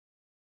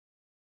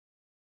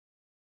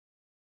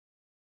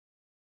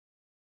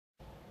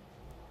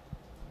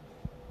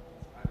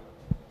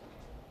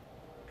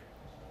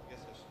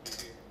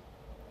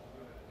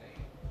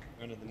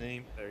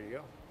name. There you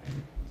go.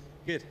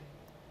 Good.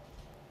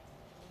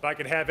 If I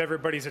could have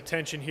everybody's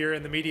attention here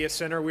in the Media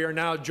Center, we are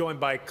now joined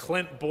by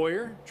Clint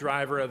Bowyer,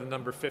 driver of the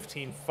number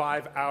 15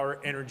 5-Hour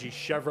Energy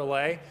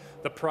Chevrolet,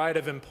 the pride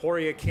of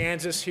Emporia,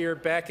 Kansas, here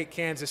back at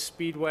Kansas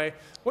Speedway.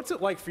 What's it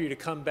like for you to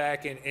come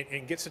back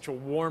and get such a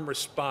warm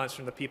response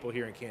from the people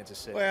here in Kansas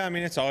City? Well, I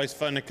mean, it's always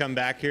fun to come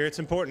back here. It's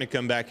important to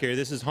come back here.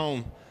 This is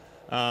home.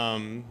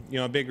 You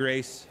know, a big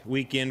race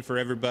weekend for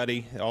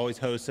everybody. Always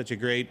host such a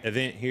great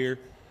event here.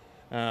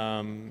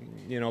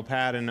 You know,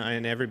 Pat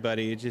and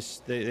everybody,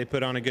 they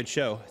put on a good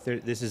show.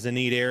 This is a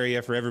neat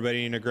area for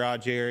everybody in the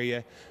garage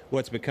area.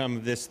 What's become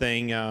of this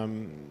thing,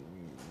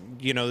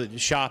 you know,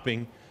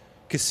 shopping,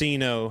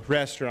 casino,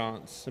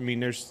 restaurants. I mean,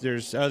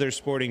 there's other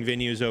sporting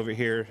venues over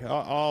here,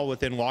 all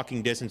within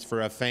walking distance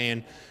for a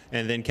fan,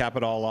 and then cap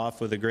it all off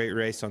with a great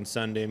race on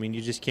Sunday. I mean,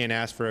 you just can't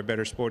ask for a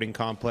better sporting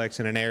complex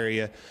in an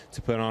area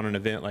to put on an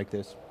event like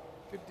this.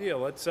 Good deal.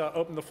 Let's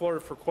open the floor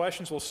for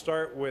questions. We'll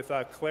start with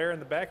Claire in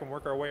the back and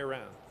work our way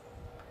around.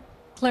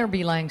 Claire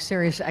B. Lang,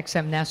 Sirius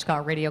XM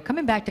NASCAR Radio.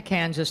 Coming back to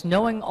Kansas,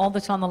 knowing all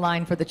that's on the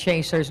line for the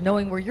Chasers,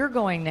 knowing where you're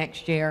going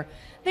next year,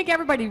 I think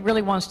everybody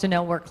really wants to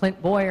know where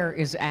Clint Bowyer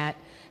is at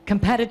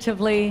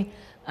competitively,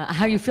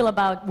 how you feel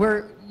about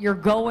where you're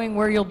going,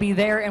 where you'll be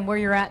there, and where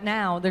you're at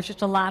now. There's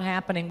just a lot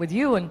happening with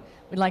you, and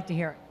we'd like to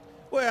hear it.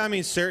 Well, I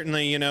mean,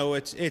 certainly, you know,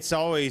 it's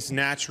always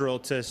natural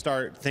to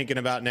start thinking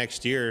about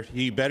next year.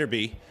 You better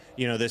be.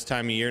 You know, this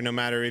time of year, no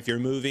matter if you're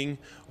moving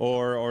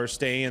or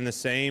staying the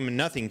same, and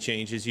nothing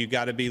changes. You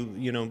got to be,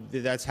 you know,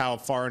 that's how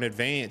far in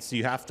advance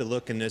you have to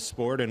look in this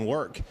sport and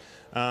work.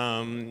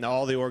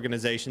 All the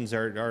organizations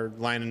are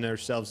lining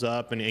themselves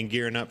up and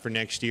gearing up for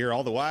next year.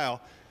 All the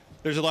while,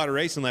 there's a lot of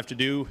racing left to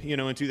do, you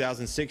know, in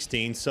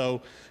 2016.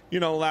 So,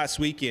 you know, last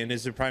weekend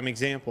is a prime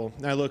example.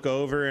 I look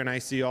over and I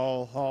see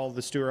all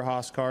the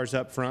Stewart-Haas cars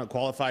up front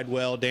qualified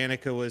well.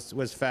 Danica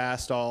was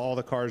fast. All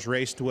the cars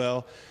raced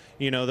well.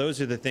 You know, those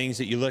are the things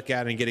that you look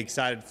at and get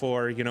excited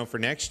for, you know, for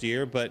next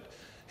year. But,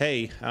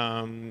 hey,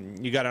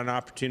 you got an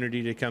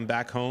opportunity to come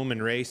back home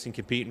and race and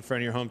compete in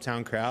front of your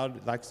hometown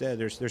crowd. Like I said,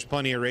 there's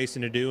plenty of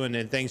racing to do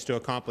and things to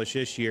accomplish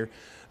this year.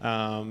 You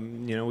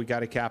know, we got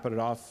to cap it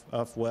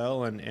off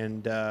well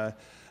and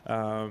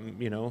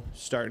you know,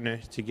 starting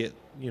to get,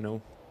 you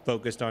know,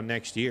 focused on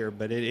next year.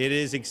 But it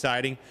is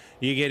exciting.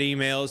 You get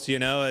emails, you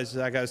know, as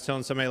like I was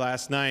telling somebody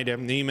last night,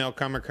 an email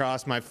come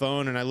across my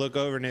phone and I look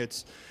over and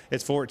it's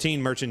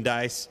 14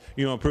 merchandise,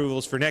 you know,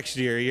 approvals for next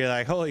year. You're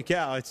like, holy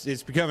cow,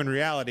 it's becoming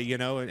reality, you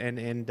know,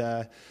 and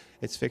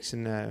it's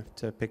fixing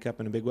to pick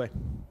up in a big way.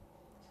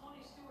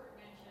 Tony Stewart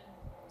mentioned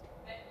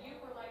that you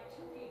were like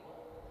two people.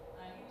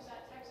 He was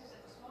at Texas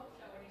at the smoke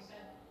show and he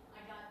said,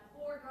 I got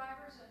 4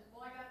 drivers and,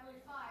 well, I got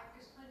really 5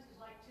 because Clint is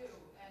like 2.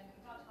 And he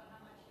talks about how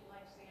much he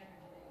likes the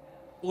energy that you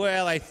have.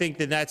 Well, I think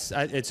that's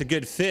it's a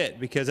good fit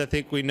because I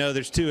think we know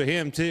there's 2 of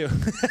him too.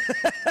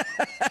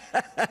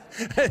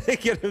 I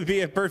think it would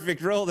be a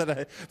perfect role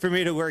for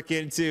me to work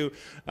into.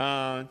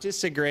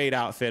 Just a great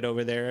outfit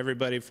over there.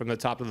 Everybody from the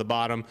top to the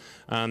bottom,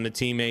 the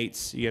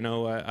teammates. You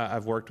know,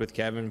 I've worked with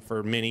Kevin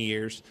for many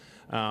years.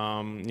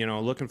 You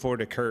know, looking forward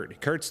to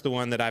Kurt. Kurt's the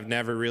one that I've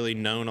never really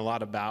known a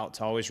lot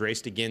about. Always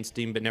raced against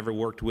him, but never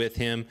worked with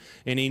him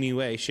in any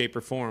way, shape,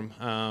 or form.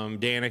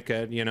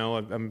 Danica, you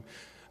know,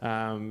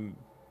 I'm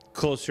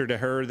closer to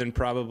her than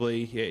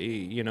probably,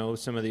 you know,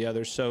 some of the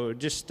others. So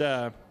just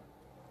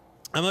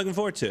I'm looking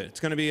forward to it. It's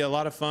going to be a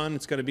lot of fun.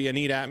 It's going to be a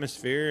neat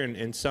atmosphere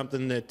and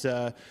something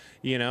that,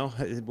 you know,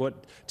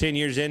 10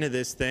 years into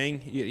this thing,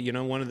 you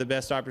know, one of the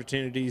best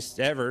opportunities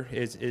ever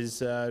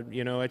is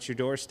you know, at your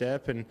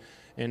doorstep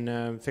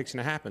and fixing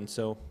to happen.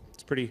 So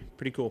it's pretty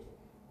cool.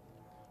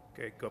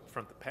 Okay, go up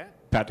front to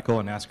Pat. Pat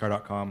DeCole at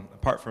NASCAR.com.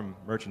 Apart from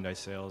merchandise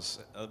sales,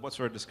 what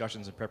sort of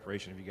discussions and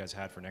preparation have you guys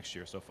had for next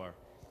year so far?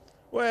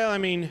 Well, I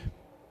mean,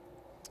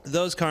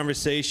 those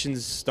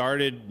conversations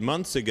started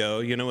months ago,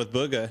 you know, with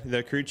Booga,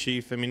 the crew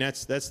chief. I mean,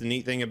 that's the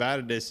neat thing about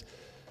it is,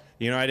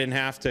 you know, I didn't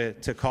have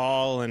to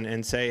call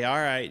and say, all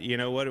right, you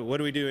know, what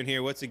are we doing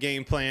here? What's the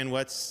game plan?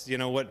 What's, you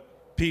know, what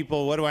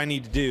do I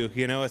need to do?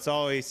 You know, it's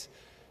always,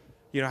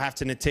 you know,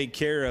 having to take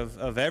care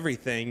of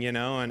everything, you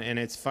know, and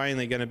it's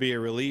finally going to be a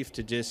relief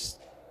to just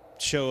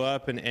show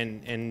up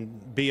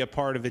and be a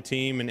part of a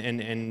team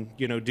and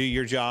you know, do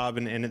your job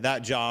and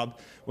that job,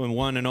 when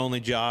one and only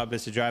job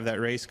is to drive that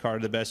race car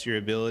to the best of your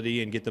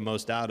ability and get the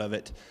most out of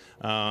it.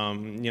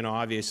 You know,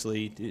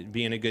 obviously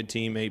being a good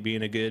teammate,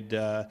 being a good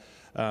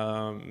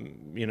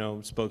you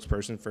know,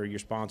 spokesperson for your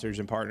sponsors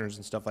and partners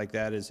and stuff like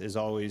that is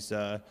always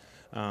a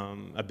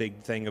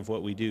big thing of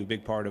what we do,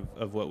 big part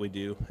of what we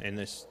do in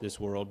this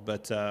world.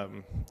 But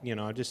you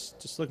know,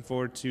 just looking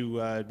forward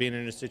to being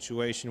in a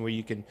situation where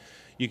you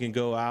can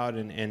go out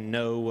and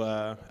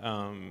know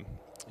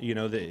you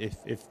know, that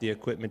if the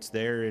equipment's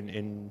there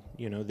and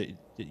you know that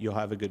you'll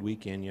have a good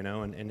weekend, you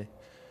know, and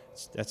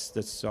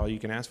that's all you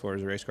can ask for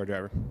as a race car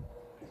driver.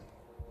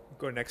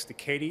 Go next to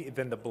Katie,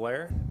 then to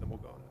Blair, then we'll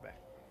go in the back.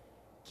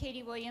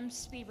 Katie Williams,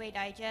 Speedway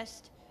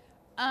Digest.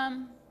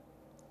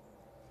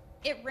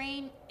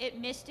 It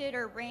misted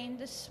or rained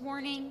this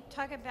morning.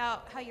 Talk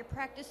about how your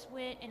practice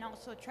went and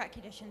also track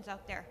conditions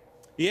out there.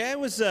 Yeah, it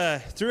was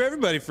threw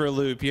everybody for a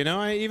loop.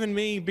 Even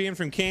me being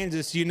from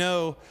Kansas,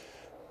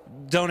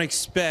 don't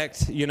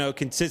expect,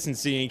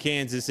 consistency in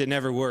Kansas. It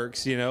never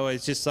works.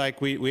 It's just like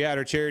we had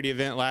our charity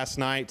event last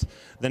night.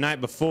 The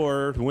night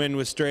before, the wind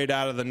was straight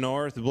out of the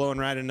north, blowing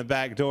right in the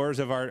back doors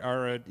of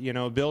our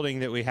building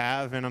that we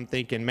have. And I'm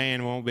thinking,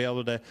 man, we won't be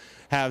able to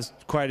have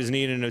quite as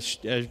neat an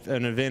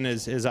event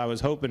as I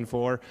was hoping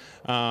for.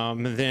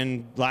 And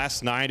then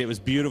last night, it was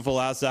beautiful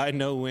outside,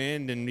 no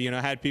wind, and,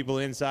 had people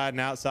inside and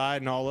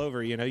outside and all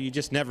over. You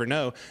just never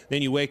know.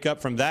 Then you wake up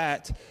from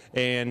that,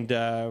 and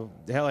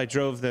hell, I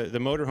drove the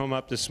motorhome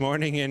up this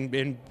morning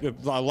in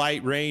a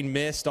light rain,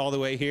 mist all the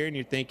way here, and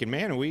you're thinking,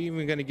 man, are we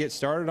even going to get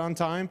started on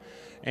time?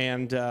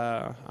 And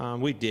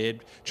we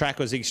did. Track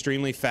was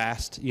extremely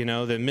fast.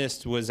 The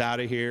mist was out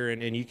of here,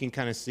 and you can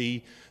kind of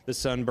see the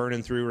sun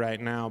burning through right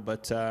now.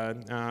 But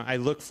I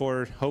look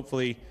for,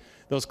 hopefully,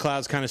 those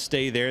clouds kind of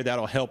stay there.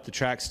 That'll help the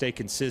track stay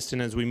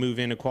consistent as we move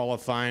into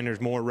qualifying.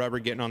 There's more rubber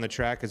getting on the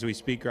track as we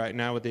speak right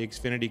now with the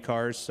Xfinity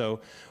cars.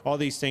 So all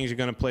these things are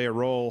going to play a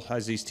role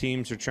as these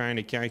teams are trying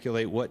to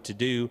calculate what to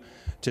do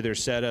to their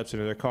setups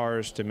and to their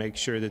cars to make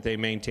sure that they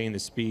maintain the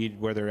speed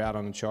where they're out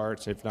on the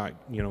charts, if not,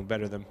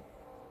 better them.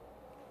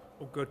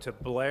 We'll go to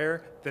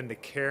Blair, then to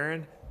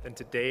Karen, then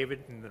to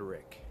David, and then to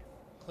Rick.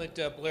 Clint,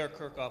 Blair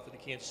Kirchhoff with the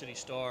Kansas City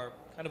Star.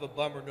 Kind of a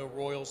bummer, no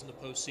Royals in the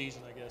postseason,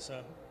 I guess,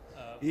 huh?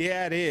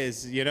 Yeah, it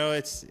is.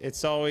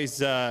 It's always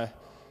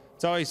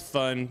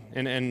fun,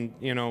 and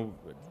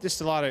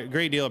just a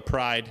great deal of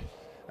pride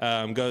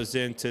goes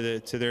into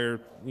their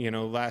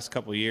last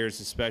couple of years,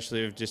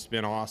 especially, have just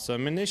been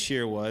awesome. And this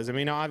year was.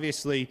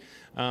 Obviously,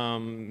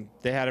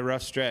 they had a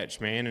rough stretch,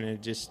 man, and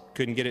it just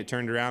couldn't get it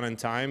turned around in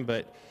time.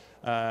 But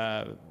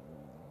there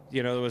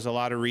was a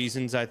lot of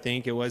reasons. I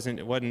think it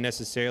wasn't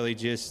necessarily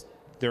just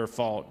their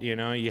fault.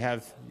 You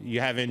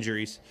have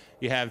injuries,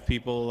 you have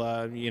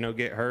people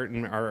get hurt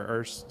and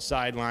are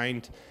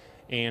sidelined,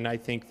 and I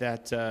think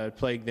that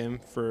plagued them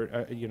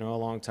for a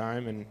long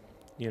time. And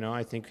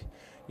I think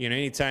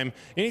anytime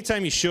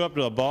you show up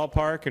to a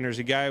ballpark and there's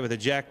a guy with a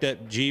jacked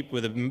up Jeep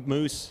with a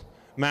moose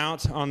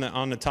mount on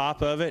the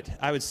top of it,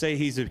 I would say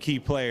he's a key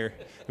player.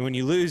 And when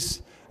you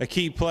lose a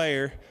key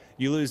player,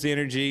 you lose the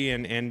energy,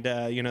 and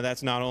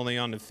that's not only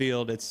on the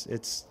field,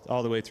 it's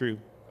all the way through.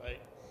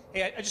 Right.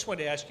 Hey, I just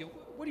wanted to ask you,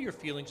 what are your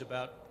feelings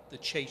about the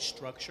chase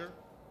structure?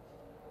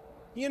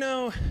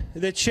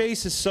 The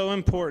chase is so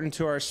important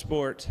to our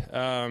sport.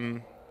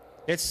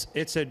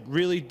 It's a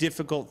really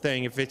difficult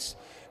thing. If it's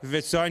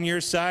on your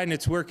side and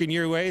it's working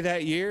your way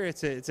that year,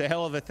 it's a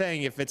hell of a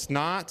thing. If it's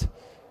not,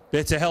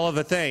 it's a hell of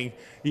a thing.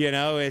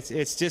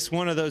 It's just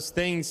one of those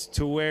things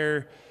to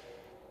where,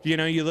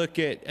 you look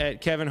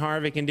at Kevin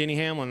Harvick and Denny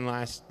Hamlin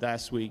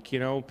last week.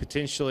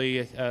 Potentially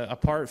a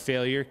part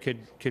failure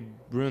could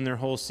ruin their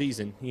whole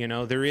season.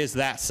 There is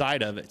that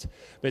side of it.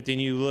 But then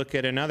you look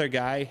at another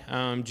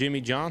guy, Jimmy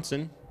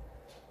Johnson,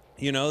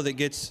 that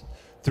gets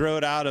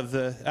thrown out of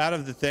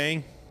the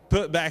thing,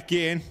 put back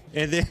in,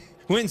 and then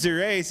wins the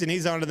race, and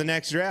he's on to the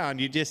next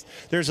round.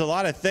 There's a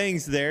lot of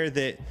things there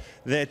that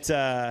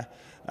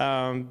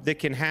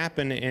can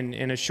happen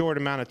in a short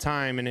amount of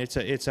time, and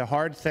it's a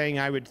hard thing,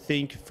 I would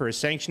think, for a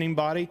sanctioning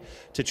body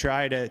to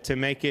try to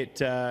make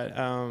it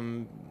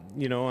on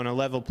a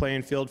level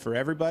playing field for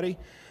everybody,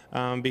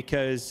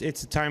 because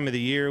it's a time of the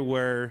year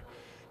where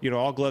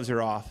all gloves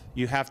are off.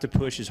 You have to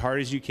push as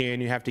hard as you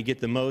can. You have to get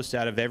the most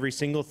out of every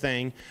single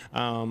thing.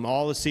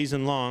 All the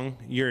season long,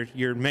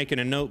 you're making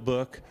a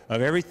notebook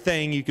of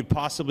everything you could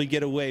possibly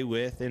get away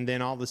with, and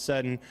then all of a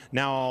sudden,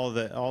 now all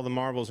the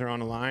marbles are on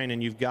the line,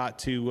 and you've got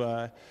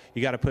to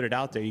put it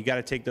out there. You got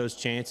to take those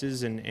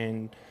chances,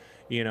 and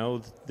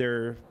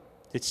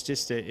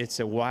it's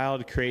a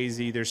wild,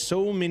 crazy. There's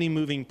so many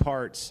moving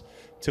parts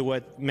to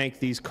what make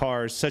these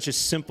cars such a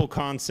simple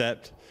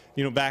concept.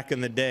 Back in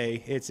the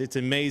day, it's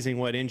amazing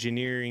what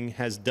engineering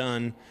has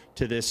done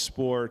to this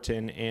sport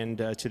and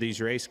to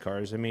these race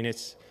cars.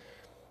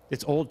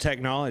 It's old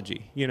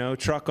technology.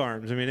 Truck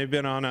arms. They've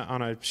been on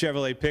a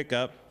Chevrolet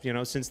pickup,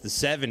 since the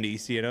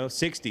 70s,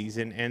 60s,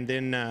 and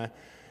then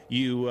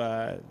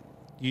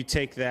you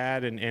take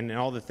that and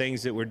all the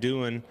things that we're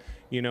doing,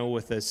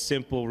 with a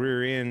simple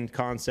rear end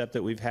concept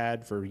that we've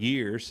had for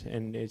years,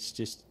 and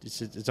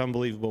it's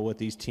unbelievable what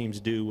these teams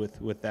do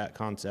with that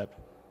concept.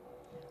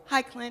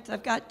 Hi, Clint.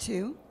 I've got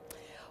two.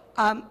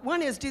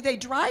 One is, do they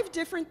drive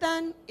different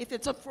then? If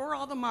it's for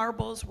all the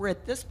marbles, we're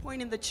at this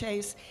point in the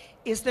chase,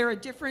 is there a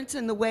difference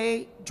in the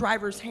way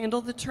drivers handle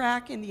the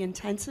track and the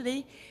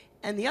intensity?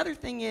 And the other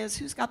thing is,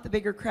 who's got the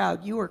bigger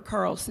crowd, you or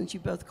Carl, since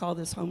you both call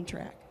this home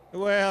track?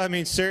 Well,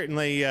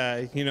 certainly,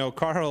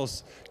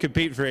 Carl's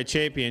compete for a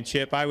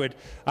championship. I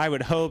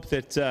would hope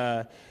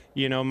that,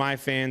 my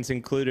fans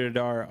included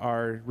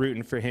are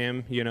rooting for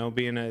him,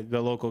 being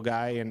the local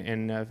guy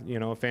and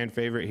a fan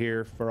favorite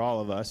here for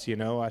all of us.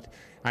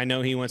 I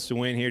know he wants to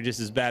win here just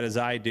as bad as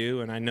I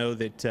do, and I know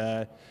that,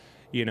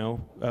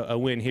 a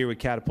win here would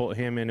catapult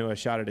him into a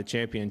shot at a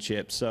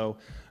championship. So,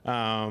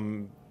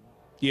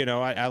 you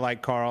know, I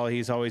like Carl.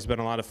 He's always been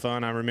a lot of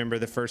fun. I remember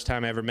the first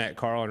time I ever met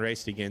Carl and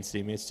raced against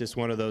him. It's just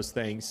one of those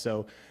things.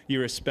 So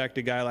you respect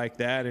a guy like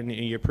that, and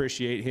you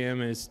appreciate him,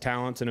 his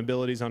talents and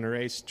abilities on the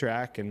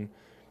racetrack, and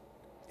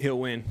he'll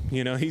win.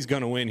 You know, he's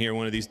going to win here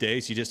one of these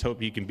days. You just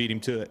hope you can beat him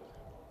to it.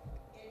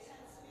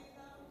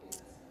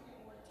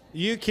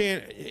 You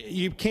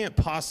can't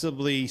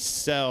possibly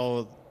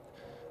sell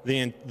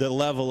the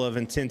level of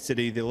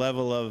intensity, the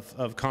level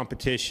of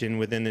competition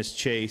within this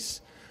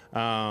chase.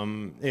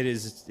 It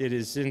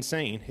is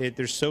insane.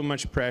 There's so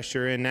much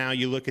pressure, and now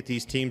you look at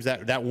these teams,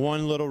 that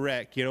one little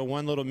wreck, you know,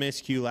 one little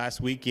miscue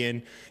last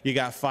weekend, you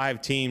got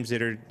 5 teams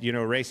that are, you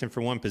know, racing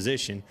for one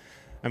position.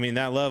 I mean,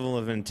 that level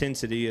of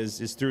intensity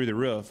is through the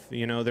roof.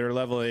 You know, their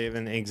level of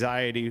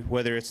anxiety,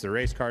 whether it's the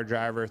race car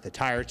driver, the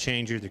tire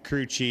changer, the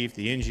crew chief,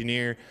 the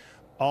engineer,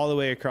 all the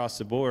way across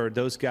the board,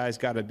 those guys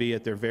got to be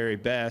at their very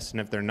best, and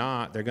if they're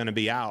not, they're going to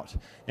be out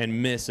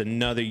and miss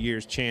another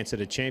year's chance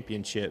at a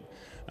championship.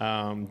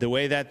 The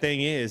way that thing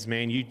is,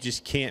 man, you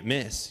just can't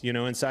miss. You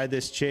know, inside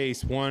this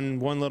chase, one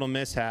little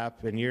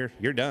mishap and you're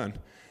done,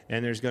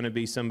 and there's going to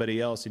be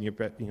somebody else in your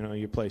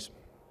place.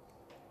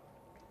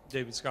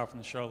 David Scott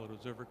from the Charlotte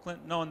Observer.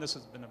 Clint, knowing this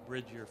has been a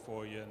bridge year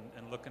for you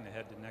and looking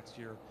ahead to next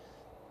year,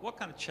 what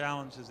kind of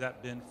challenge has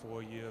that been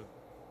for you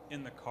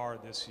in the car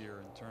this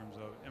year in terms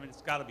of, I mean,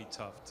 it's got to be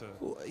tough to...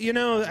 You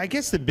know, I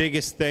guess the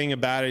biggest thing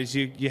about it is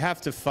you have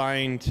to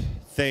find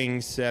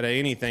things out of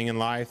anything in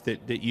life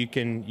that you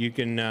can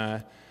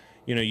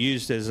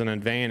use as an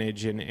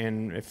advantage.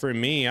 And for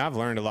me, I've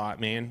learned a lot,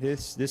 man.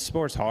 This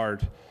sport's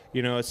hard.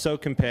 You know, it's so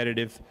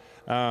competitive.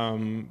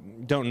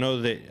 Don't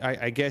know that,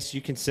 I guess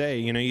you can say,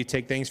 you know, you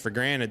take things for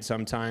granted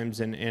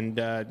sometimes,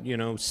 and you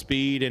know,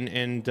 speed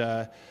and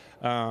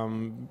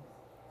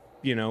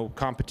you know,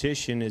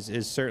 competition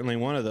is certainly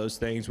one of those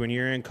things. When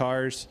you're in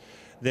cars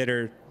that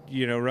are,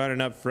 you know,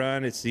 running up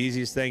front, it's the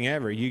easiest thing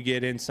ever. You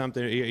get in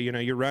something, you know,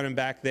 you're running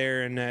back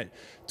there in that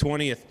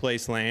 20th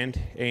place land,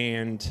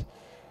 and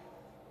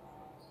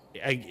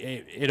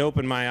it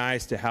opened my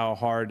eyes to how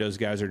hard those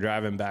guys are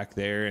driving back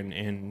there,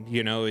 and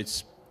you know,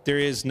 there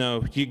is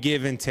no, you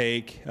give and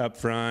take up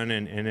front,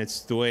 and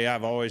it's the way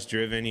I've always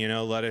driven. You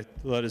know, let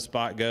a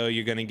spot go,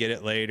 you're going to get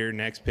it later,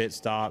 next pit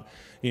stop,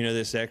 you know,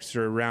 this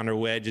extra rounder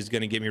wedge is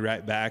going to get me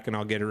right back, and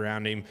I'll get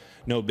around him,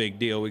 no big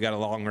deal. We got a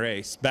long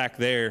race back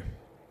there.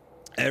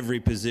 Every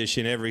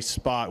position, every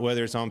spot,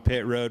 whether it's on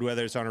pit road,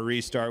 whether it's on a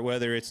restart,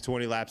 whether it's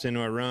 20 laps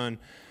into a run,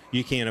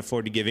 you can't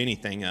afford to give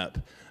anything up.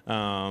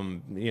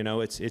 You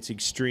know, it's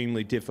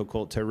extremely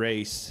difficult to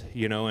race,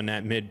 you know, in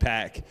that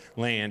mid-pack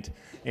land.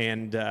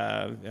 And,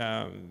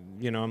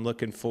 you know, I'm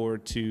looking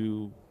forward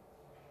to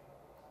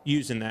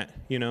using that.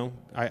 You know,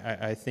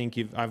 I think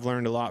I've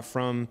learned a lot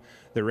from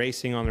the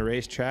racing on the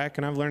racetrack,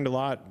 and I've learned a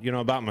lot, you know,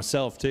 about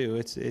myself too.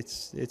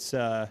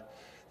 This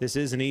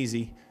isn't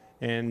easy.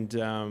 And,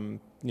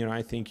 you know,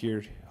 I think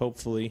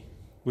hopefully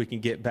we can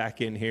get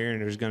back in here,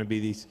 and there's going to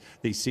be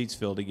these seats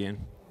filled again.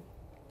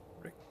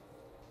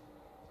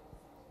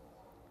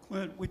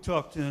 Clint, we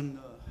talked in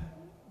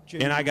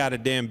January. And I got a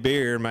damn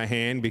beer in my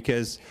hand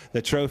because the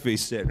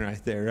trophy's sitting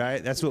right there,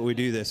 right? That's what we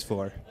do this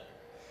for.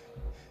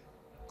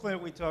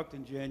 Clint, we talked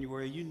in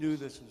January. You knew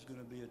this was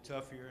going to be a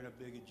tough year and a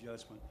big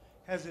adjustment.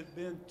 Has it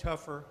been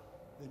tougher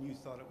than you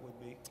thought it would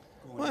be?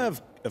 Well,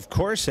 of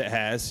course it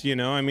has. You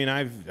know, I mean,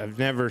 I've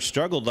never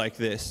struggled like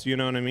this. You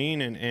know what I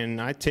mean?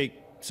 And I take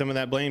some of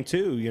that blame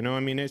too. You know, I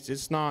mean,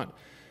 it's not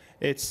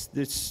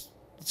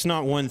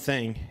one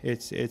thing.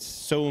 It's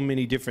so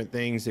many different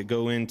things that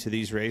go into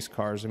these race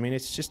cars. I mean,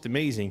 it's just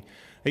amazing.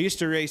 I used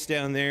to race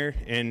down there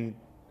and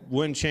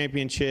win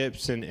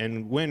championships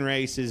and win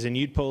races, and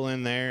you'd pull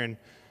in there and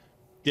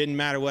didn't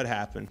matter what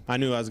happened. I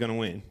knew I was going to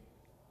win.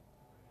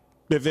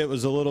 If it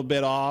was a little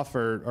bit off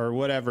or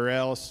whatever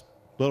else,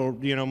 little,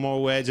 you know,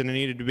 more wedge than it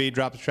needed to be,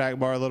 drop the track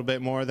bar a little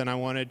bit more than I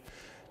wanted,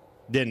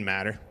 didn't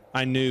matter.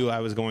 I knew I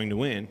was going to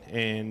win.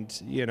 And,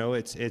 you know,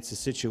 it's a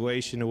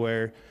situation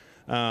where,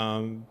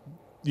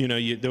 you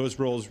know, those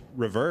roles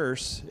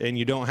reverse, and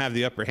you don't have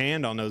the upper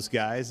hand on those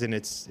guys, and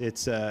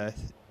it's a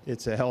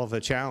hell of a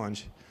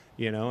challenge,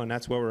 you know, and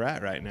that's where we're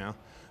at right now.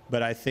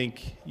 But I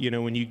think, you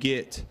know, when you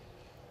get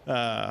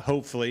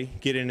hopefully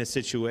get in a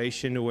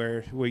situation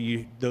where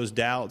those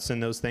doubts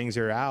and those things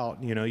are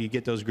out, you know, you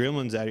get those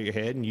gremlins out of your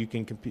head, and you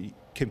can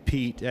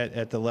compete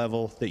at the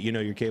level that you know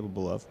you're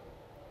capable of.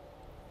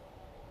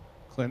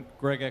 Clint,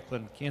 Greg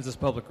Eklund, Kansas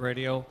Public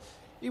Radio.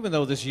 Even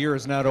though this year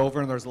is not over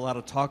and there's a lot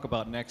of talk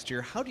about next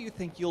year, how do you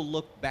think you'll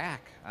look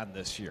back on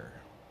this year?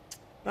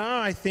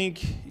 I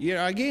think, you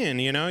know, again,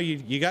 you know,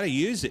 you got to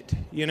use it.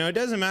 You know, it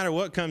doesn't matter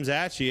what comes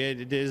at you.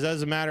 It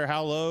doesn't matter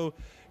how low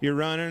you're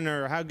running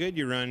or how good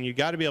you're running. You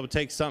got to be able to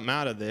take something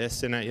out of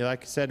this. And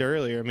like I said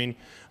earlier, I mean,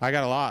 I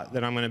got a lot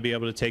that I'm going to be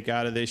able to take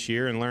out of this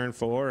year and learn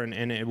for,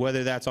 and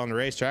whether that's on the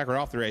racetrack or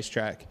off the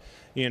racetrack.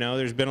 You know,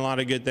 there's been a lot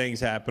of good things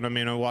happen. I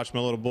mean, I watched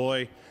my little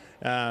boy,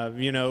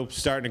 you know,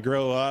 starting to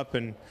grow up,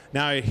 and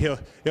now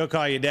he'll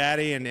call you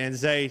daddy and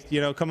say,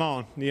 you know, come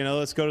on, you know,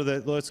 let's go to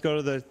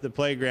the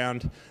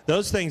playground.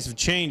 Those things have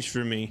changed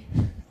for me.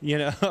 you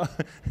know,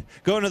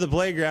 going to the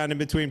playground in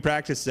between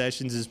practice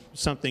sessions is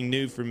something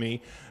new for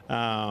me.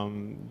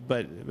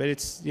 But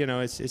it's, you know,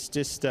 it's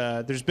just,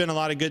 there's been a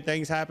lot of good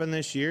things happen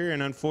this year,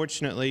 and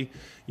unfortunately,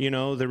 you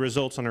know, the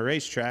results on a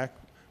racetrack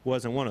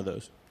wasn't one of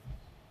those.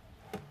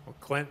 Well,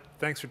 Clint,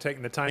 thanks for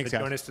taking the time Thanks, to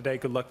guys. join us today.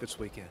 Good luck this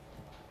weekend.